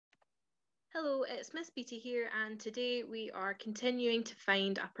Hello, it's Miss Beattie here, and today we are continuing to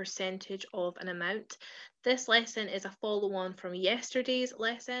find a percentage of an amount. This lesson is a follow on from yesterday's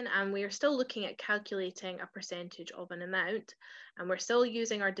lesson, and we are still looking at calculating a percentage of an amount, and we're still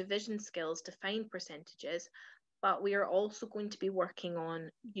using our division skills to find percentages, but we are also going to be working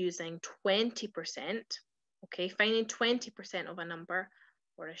on using 20%, okay, finding 20% of a number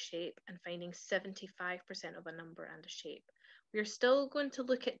or a shape, and finding 75% of a number and a shape. We're still going to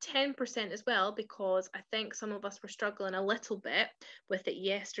look at 10% as well because I think some of us were struggling a little bit with it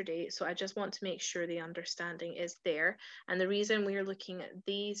yesterday. So I just want to make sure the understanding is there. And the reason we're looking at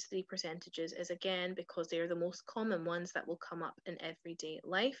these three percentages is again because they are the most common ones that will come up in everyday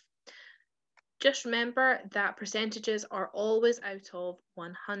life. Just remember that percentages are always out of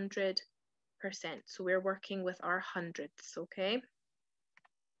 100%. So we're working with our hundredths, okay?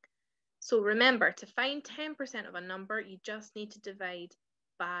 So remember, to find 10% of a number, you just need to divide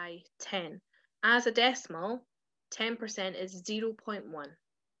by 10. As a decimal, 10% is 0.1.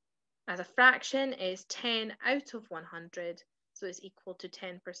 As a fraction is 10 out of 100, so it's equal to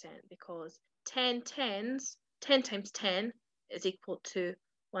 10% because 10 times 10 is equal to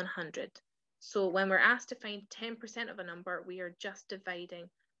 100. So when we're asked to find 10% of a number, we are just dividing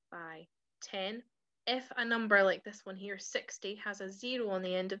by 10. If a number like this one here, 60, has a 0 on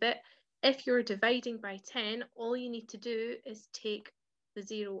the end of it, if you're dividing by 10, all you need to do is take the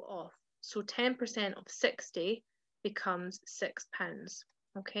 0 off. So 10% of 60 becomes £6,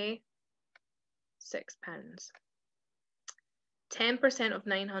 okay? £6. 10% of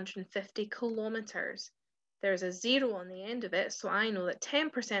 950 kilometres. There's a 0 on the end of it, so I know that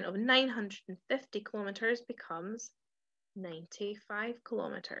 10% of 950 kilometres becomes 95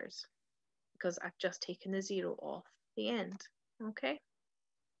 kilometres because I've just taken the 0 off the end, okay?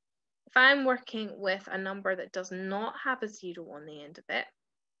 If I'm working with a number that does not have a 0 on the end of it,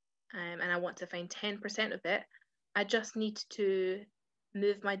 and I want to find 10% of it, I just need to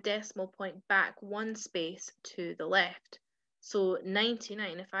move my decimal point back one space to the left. So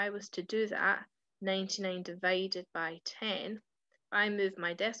 99, if I was to do that, 99 divided by 10, if I move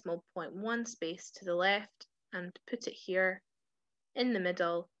my decimal point one space to the left and put it here in the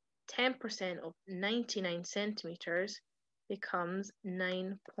middle, 10% of 99 centimetres becomes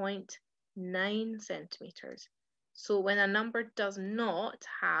 9.9 centimetres. So when a number does not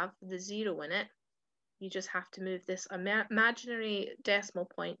have the 0 in it, you just have to move this imaginary decimal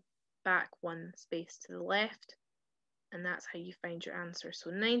point back one space to the left, and that's how you find your answer. So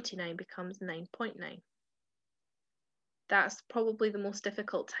 99 becomes 9.9. That's probably the most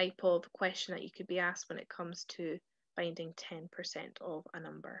difficult type of question that you could be asked when it comes to finding 10% of a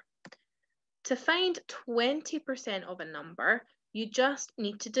number. To find 20% of a number, you just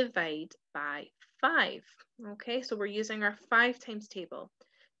need to divide by 5. Okay, so we're using our 5 times table.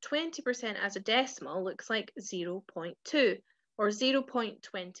 20% as a decimal looks like 0.2 or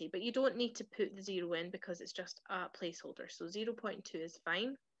 0.20, but you don't need to put the 0 in because it's just a placeholder. So 0.2 is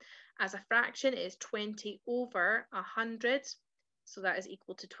fine. As a fraction, it is 20 over 100, so that is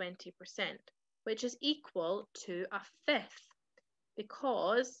equal to 20%, which is equal to a fifth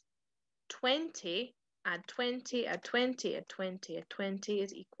because 20 add 20 add 20 add 20 add 20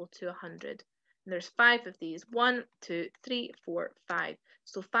 is equal to 100. And there's 5 of these. 1, 2, 3, 4, 5.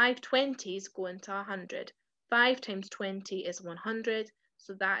 So 5 20s go into 100. 5 times 20 is 100.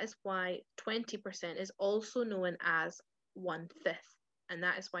 So that is why 20% is also known as 1/5. And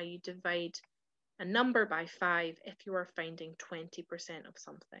that is why you divide a number by 5 if you are finding 20% of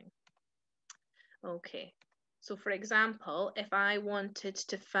something. Okay. So for example, if I wanted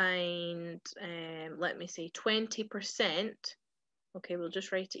to find, let me say 20%, okay, we'll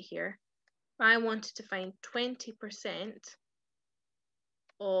just write it here. If I wanted to find 20%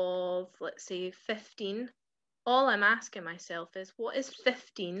 of, let's say 15, all I'm asking myself is, what is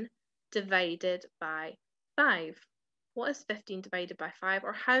 15 divided by 5? What is 15 divided by 5?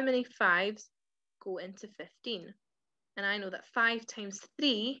 Or how many 5s go into 15? And I know that 5 times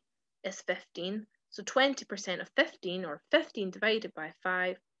 3 is 15. So 20% of 15, or 15 divided by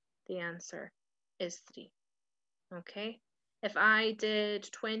 5, the answer is 3. Okay? If I did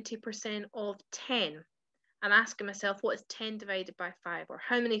 20% of 10, I'm asking myself, what is 10 divided by 5? Or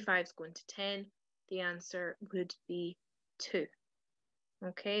how many 5s go into 10? The answer would be 2.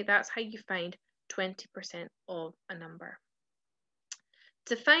 Okay? That's how you find 20% of a number.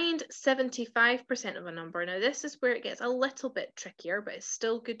 To find 75% of a number, now this is where it gets a little bit trickier, but it's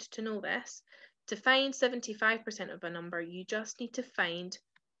still good to know this. To find 75% of a number, you just need to find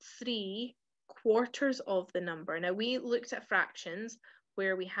 3/4 of the number. Now we looked at fractions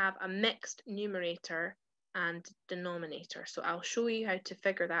where we have a mixed numerator and denominator. So I'll show you how to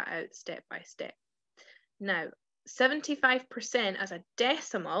figure that out step by step. Now, 75% as a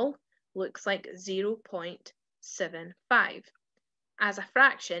decimal looks like 0.75. As a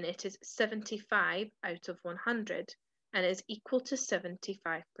fraction, it is 75 out of 100 and is equal to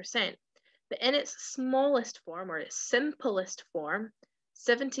 75%. But in its smallest form, or its simplest form,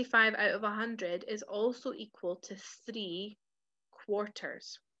 75 out of 100 is also equal to 3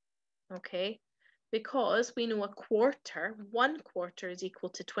 quarters. Okay, because we know a quarter, 1/4 is equal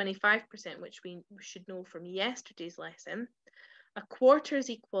to 25%, which we should know from yesterday's lesson. A quarter is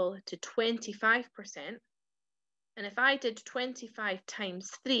equal to 25%. And if I did 25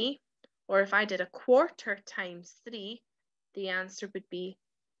 times 3, or if I did a quarter times 3, the answer would be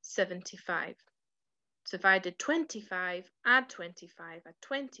 75. So if I did 25, add 25, add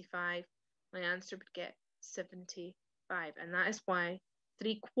 25, my answer would get 75. And that is why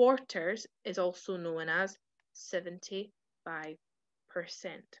 3/4 is also known as 75%.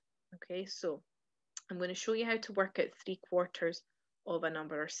 Okay, so I'm going to show you how to work out 3/4 of a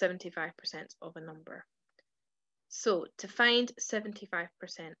number, or 75% of a number. So to find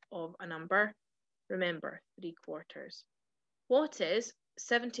 75% of a number, remember 3/4. What is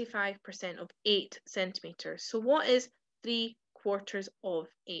 75% of 8 centimeters? So what is 3/4 of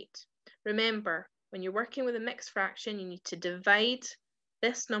 8? Remember, when you're working with a mixed fraction, you need to divide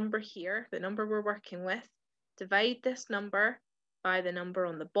this number here, the number we're working with, divide this number by the number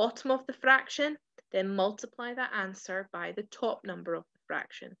on the bottom of the fraction, then multiply that answer by the top number of the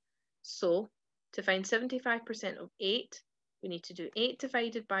fraction. So to find 75% of 8, we need to do 8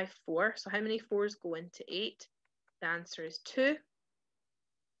 divided by 4. So how many 4s go into 8? The answer is 2.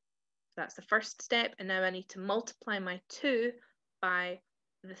 That's the first step. And now I need to multiply my 2 by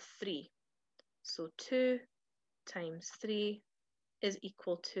the 3. So 2 times 3 is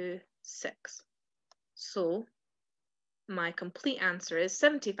equal to 6. So my complete answer is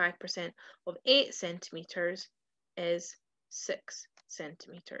 75% of 8 centimeters is 6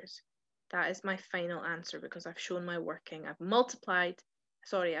 centimeters. That is my final answer because I've shown my working. I've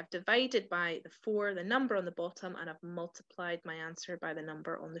divided by the 4, the number on the bottom, and I've multiplied my answer by the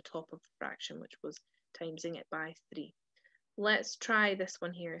number on the top of the fraction, which was timesing it by 3. Let's try this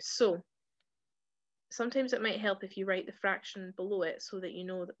one here. So sometimes it might help if you write the fraction below it so that you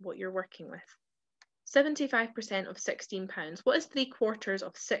know what you're working with. 75% of 16 pounds. What is 3/4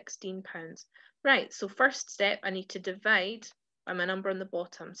 of 16 pounds? Right, so first step, I need to divide by my number on the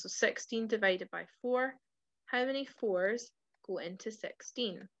bottom. So 16 divided by 4. How many 4s go into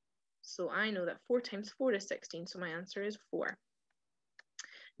 16? So I know that 4 times 4 is 16, so my answer is 4.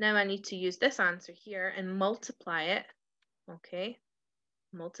 Now I need to use this answer here and multiply it, okay?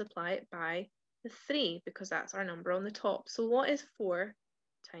 Multiply it by the 3 because that's our number on the top. So what is 4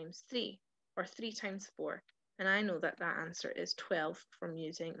 times 3? Or 3 times 4? And I know that that answer is 12 from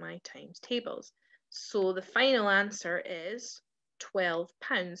using my times tables. So the final answer is 12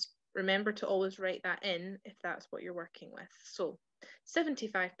 pounds. Remember to always write that in if that's what you're working with. So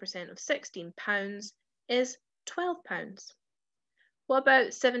 75% of 16 pounds is 12 pounds. What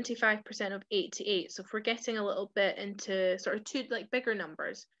about 75% of 88? So if we're getting a little bit into sort of two bigger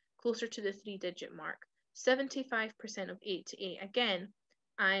numbers, closer to the 3-digit mark, 75% of 88. Again,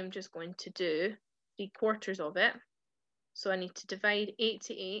 I'm just going to do 3/4 of it. So I need to divide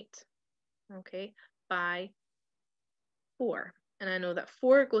 88, okay, by 4. And I know that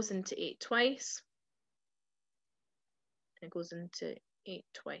 4 goes into 8 twice. And it goes into 8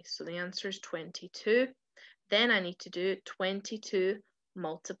 twice. So the answer is 22. Then I need to do 22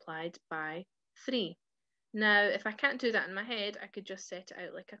 multiplied by 3. Now, if I can't do that in my head, I could just set it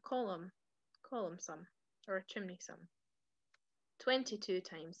out like a column sum, or a chimney sum. 22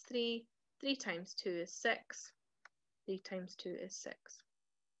 times 3, 3 times 2 is 6, 3 times 2 is 6.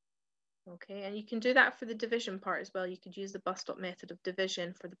 Okay, and you can do that for the division part as well. You could use the bus stop method of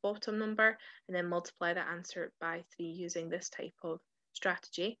division for the bottom number and then multiply that answer by 3 using this type of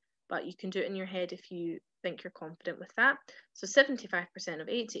strategy. But you can do it in your head if you think you're confident with that. So 75% of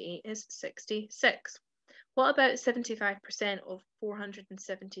 88 is 66. What about 75% of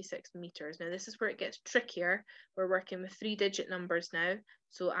 476 meters? Now this is where it gets trickier. We're working with 3-digit numbers now,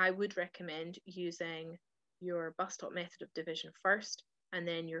 so I would recommend using your bus stop method of division first and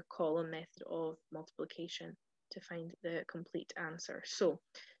then your column method of multiplication to find the complete answer. So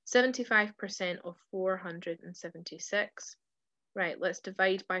 75% of 476. Right, let's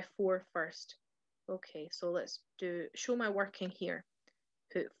divide by 4 first. Okay, so let's show my working here.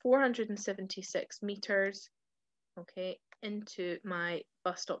 Put 476 meters, okay, into my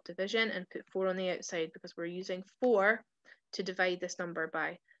bus stop division and put 4 on the outside because we're using 4 to divide this number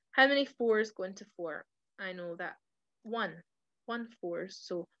by. How many 4s go into 4? I know that 1 fours,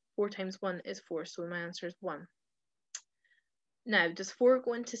 so 4 times 1 is 4, so my answer is 1. Now, does 4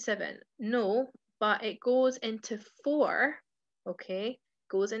 go into 7? No, but it goes into 4, okay?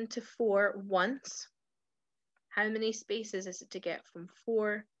 Goes into 4 once. How many spaces is it to get from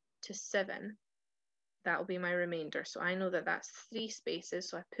 4 to 7? That will be my remainder. So I know that that's 3 spaces,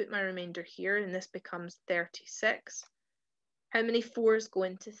 so I put my remainder here, and this becomes 36. How many 4s go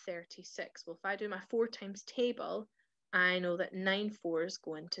into 36? Well, if I do my 4 times table, I know that 9 4s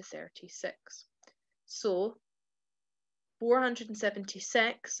go into 36. So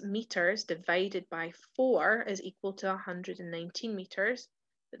 476 meters divided by 4 is equal to 119 meters.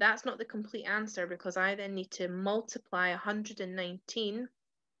 But that's not the complete answer, because I then need to multiply 119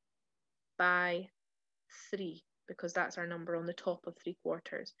 by 3, because that's our number on the top of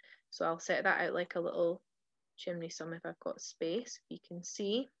 3/4. So I'll set that out like a little chimney sum if I've got space. You can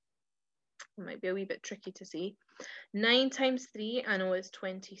see, it might be a wee bit tricky to see. 9 times 3, I know is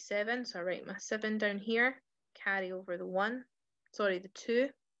 27, so I write my 7 down here, carry over the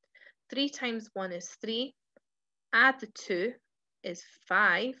 2. 3 times 1 is 3, add the 2 is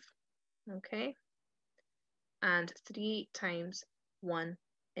 5, okay? And 3 times 1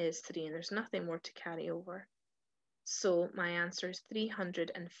 is 3, and there's nothing more to carry over. So my answer is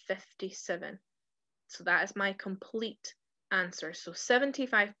 357. So that is my complete answer. So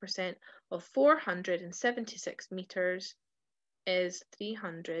 75% of 476 meters is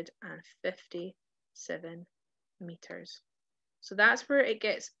 357 meters. So that's where it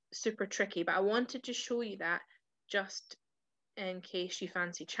gets super tricky, but I wanted to show you that just in case you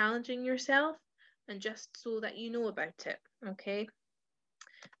fancy challenging yourself, and just so that you know about it, okay?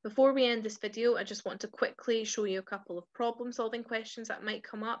 Before we end this video, I just want to quickly show you a couple of problem solving questions that might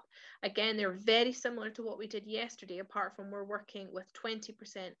come up. Again, they're very similar to what we did yesterday, apart from we're working with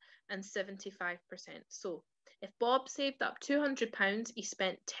 20% and 75%. So if Bob saved up £200, he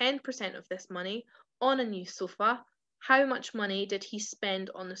spent 10% of this money on a new sofa. How much money did he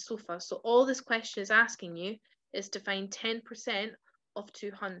spend on the sofa? So all this question is asking you is to find 10% of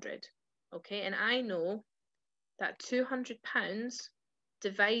 200. Okay, and I know that £200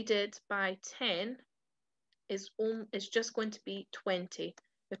 divided by 10 is just going to be 20,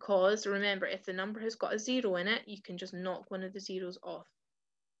 because remember, if the number has got a 0 in it, you can just knock one of the zeros off.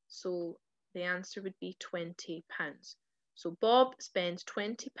 So the answer would be £20. So Bob spends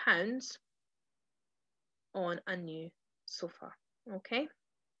 £20 on a new sofa. Okay.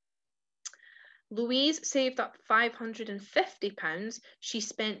 Louise saved up £550. She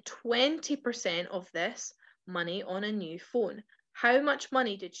spent 20% of this money on a new phone. How much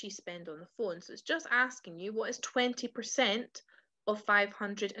money did she spend on the phone? So it's just asking you, what is 20% of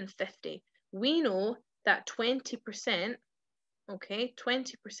 550? We know that 20%, okay,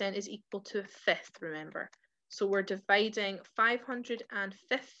 20% is equal to a fifth, remember. So we're dividing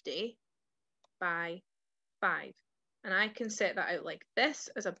 550 by 5. And I can set that out like this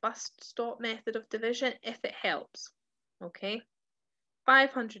as a bus stop method of division if it helps. Okay,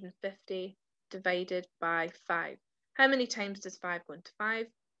 550 divided by 5. How many times does 5 go into 5?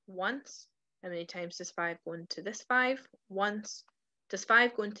 Once. How many times does 5 go into this 5? Once. Does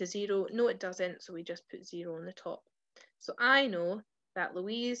 5 go into 0? No, it doesn't, so we just put 0 on the top. So I know that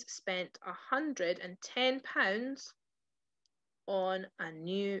Louise spent £110 on a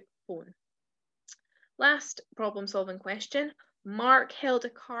new phone. Last problem solving question. Mark held a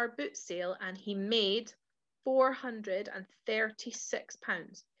car boot sale and he made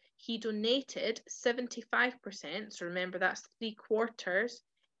 £436. He donated 75%. So remember, that's 3/4.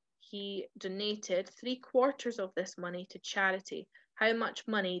 He donated 3/4 of this money to charity. How much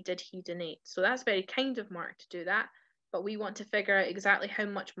money did he donate? So that's very kind of Mark to do that, but we want to figure out exactly how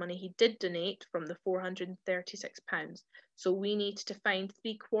much money he did donate from the £436. So we need to find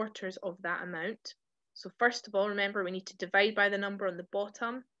 3/4 of that amount. So first of all, remember, we need to divide by the number on the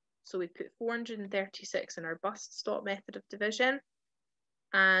bottom. So we put 436 in our bus stop method of division.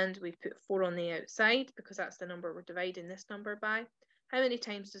 And we put 4 on the outside because that's the number we're dividing this number by. How many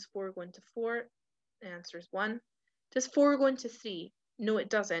times does 4 go into 4? The answer is 1. Does 4 go into 3? No, it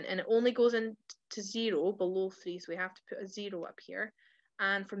doesn't. And it only goes into 0 below 3. So we have to put a 0 up here.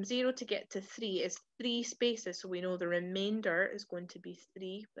 And from 0 to get to 3 is 3 spaces. So we know the remainder is going to be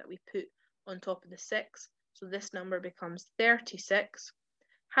 3 that we put on top of the 6. So this number becomes 36.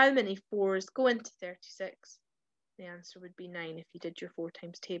 How many 4s go into 36? The answer would be 9 if you did your 4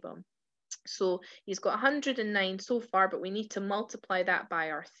 times table. So he's got 109 so far, but we need to multiply that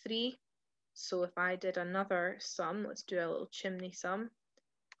by our 3. So if I did another sum, let's do a little chimney sum.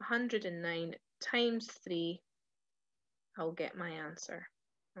 109 times 3, I'll get my answer.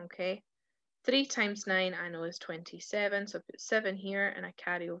 Okay. 3 times 9 I know is 27, so I put 7 here and I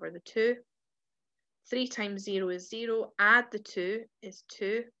carry over the 2. 3 times 0 is 0, add the 2 is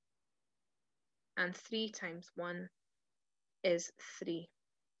 2, and 3 times 1 is 3.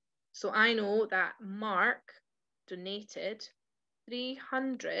 So I know that Mark donated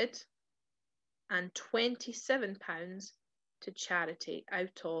 £327 to charity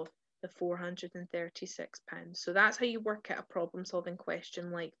out of the £436. So that's how you work out a problem solving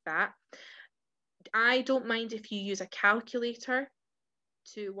question like that. I don't mind if you use a calculator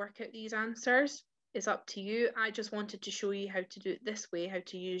to work out these answers. It's up to you. I just wanted to show you how to do it this way, how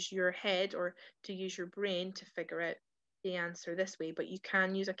to use your head or to use your brain to figure out the answer this way, but you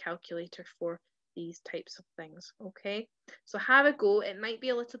can use a calculator for these types of things. Okay, so have a go. It might be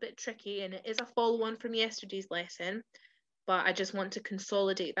a little bit tricky and it is a follow-on from yesterday's lesson, but I just want to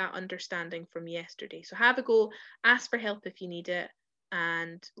consolidate that understanding from yesterday. So have a go, ask for help if you need it,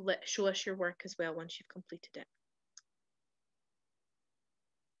 and show us your work as well once you've completed it.